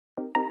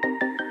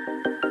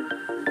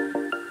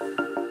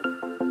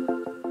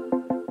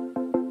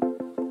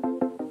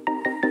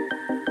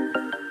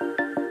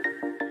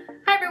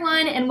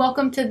everyone, and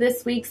welcome to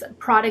this week's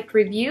product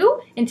review.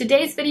 In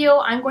today's video,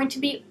 I'm going to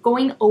be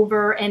going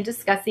over and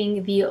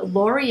discussing the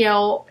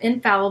L'Oreal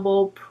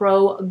Infallible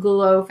Pro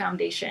Glow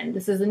Foundation.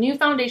 This is a new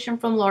foundation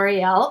from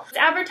L'Oreal. It's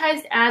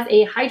advertised as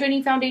a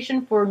hydrating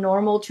foundation for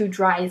normal to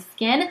dry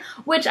skin,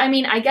 which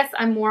I guess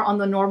I'm more on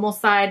the normal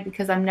side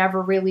because I'm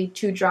never really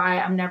too dry.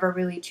 I'm never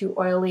really too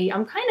oily.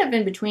 I'm kind of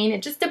in between.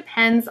 It just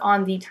depends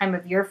on the time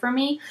of year for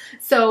me.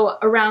 So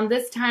around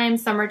this time,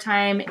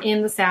 summertime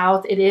in the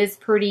South, it is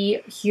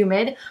pretty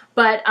humid,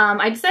 but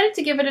I decided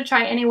to give it a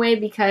try anyway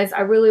because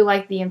I really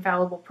like the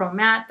Infallible Pro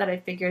Matte that I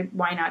figured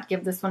why not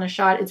give this one a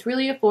shot. It's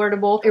really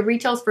affordable. It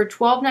retails for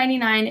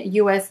 $12.99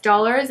 US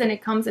and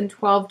it comes in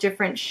 12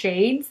 different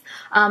shades.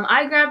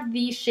 I grabbed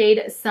the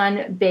shade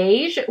Sun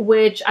Beige,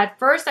 which at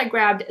first I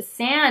grabbed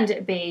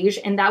Sand Beige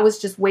and that was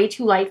just way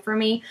too light for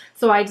me.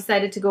 So I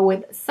decided to go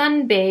with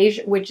Sun Beige,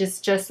 which is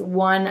just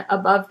one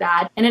above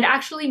that, and it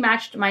actually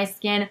matched my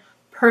skin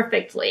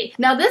perfectly.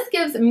 Now this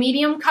gives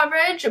medium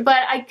coverage, but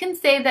I can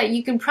say that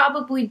you can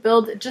probably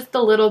build just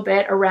a little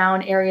bit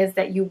around areas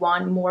that you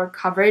want more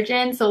coverage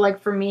in. So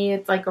like for me,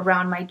 it's like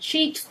around my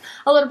cheeks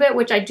a little bit,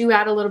 which I do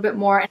add a little bit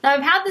more. Now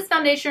I've had this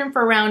foundation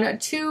for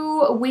around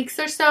 2 weeks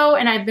or so,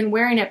 and I've been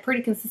wearing it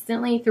pretty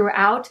consistently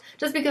throughout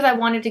just because I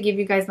wanted to give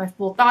you guys my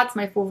full thoughts,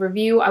 my full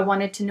review. I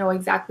wanted to know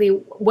exactly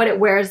what it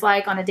wears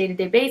like on a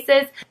day-to-day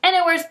basis, and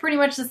it wears pretty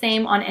much the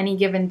same on any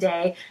given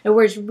day. It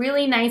wears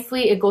really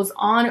nicely. It goes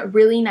on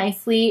really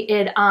nicely.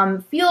 It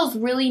feels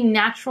really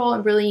natural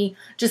and really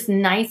just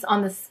nice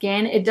on the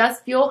skin. It does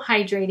feel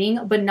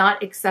hydrating, but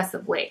not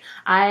excessively.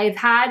 I've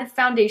had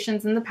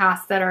foundations in the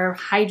past that are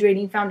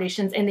hydrating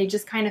foundations and they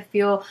just kind of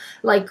feel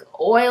like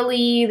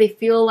oily. They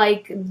feel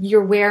like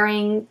you're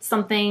wearing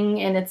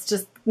something and it's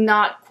just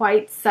not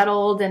quite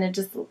settled, and it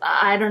just,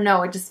 I don't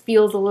know, it just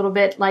feels a little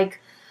bit like,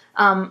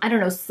 I don't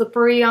know,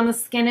 slippery on the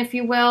skin, if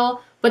you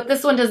will. But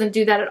this one doesn't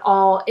do that at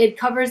all. It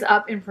covers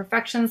up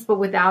imperfections, but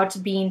without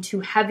being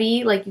too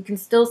heavy. Like you can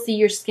still see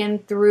your skin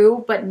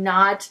through, but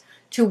not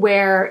to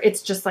where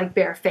it's just like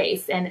bare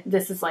face. And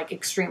this is like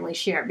extremely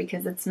sheer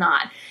because it's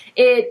not.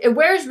 It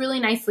wears really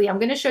nicely. I'm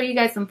going to show you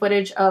guys some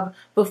footage of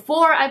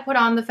before I put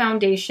on the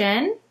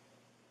foundation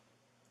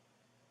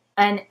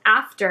and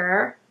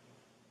after.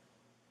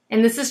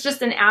 And this is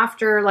just an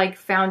after like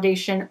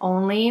foundation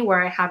only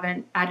where I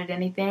haven't added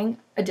anything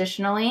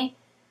additionally.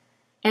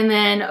 And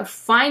then a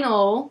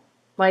final,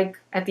 like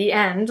at the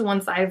end,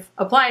 once I've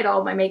applied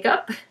all my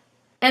makeup.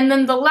 And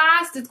then the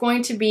last is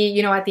going to be,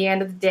 you know, at the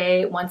end of the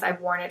day, once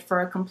I've worn it for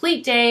a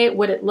complete day,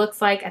 what it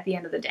looks like at the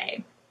end of the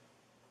day.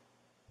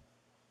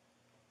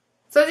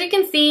 So as you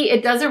can see,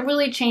 it doesn't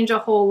really change a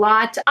whole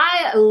lot.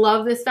 I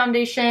love this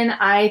foundation.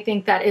 I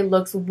think that it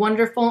looks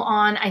wonderful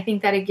on. I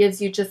think that it gives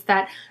you just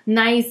that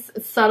nice,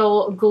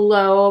 subtle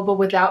glow, but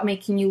without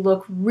making you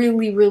look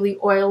really, really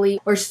oily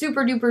or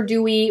super duper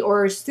dewy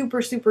or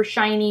super, super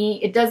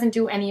shiny. It doesn't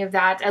do any of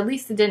that. At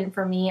least it didn't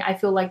for me. I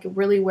feel like it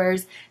really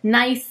wears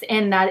nice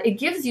and that it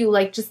gives you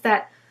like just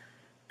that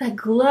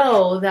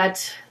glow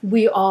that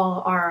we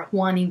all are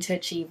wanting to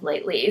achieve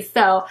lately.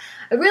 So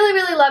I really,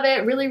 really love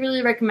it. Really,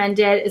 really recommend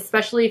it,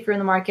 especially if you're in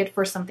the market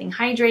for something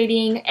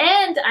hydrating.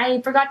 And I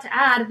forgot to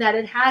add that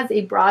it has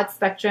a broad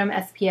spectrum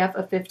SPF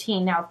of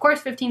 15. Now, of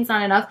course, 15 is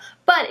not enough,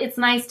 but it's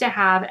nice to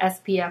have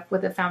SPF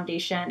with a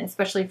foundation,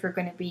 especially if you're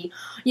going to be,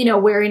 you know,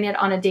 wearing it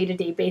on a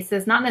day-to-day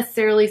basis. Not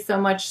necessarily so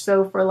much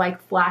so for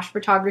like flash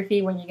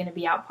photography when you're going to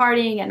be out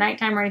partying at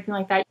nighttime or anything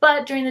like that,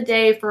 but during the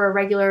day for a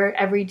regular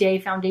everyday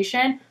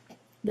foundation,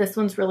 this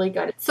one's really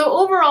good. So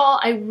overall,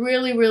 I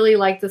really, really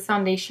like this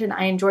foundation.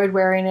 I enjoyed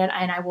wearing it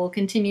and I will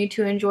continue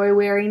to enjoy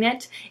wearing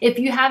it. If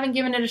you haven't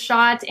given it a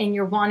shot and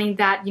you're wanting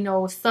that, you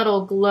know,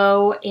 subtle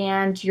glow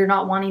and you're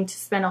not wanting to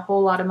spend a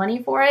whole lot of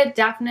money for it,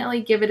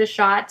 definitely give it a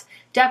shot.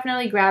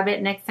 Definitely grab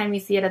it next time you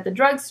see it at the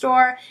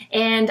drugstore,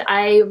 and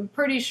I'm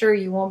pretty sure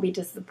you won't be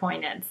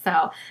disappointed.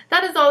 So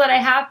that is all that I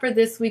have for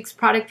this week's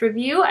product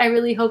review. I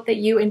really hope that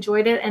you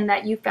enjoyed it and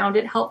that you found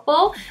it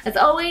helpful. As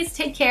always,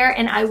 take care,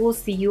 and I will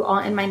see you all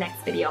in my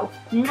next video.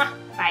 Mwah!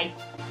 Bye.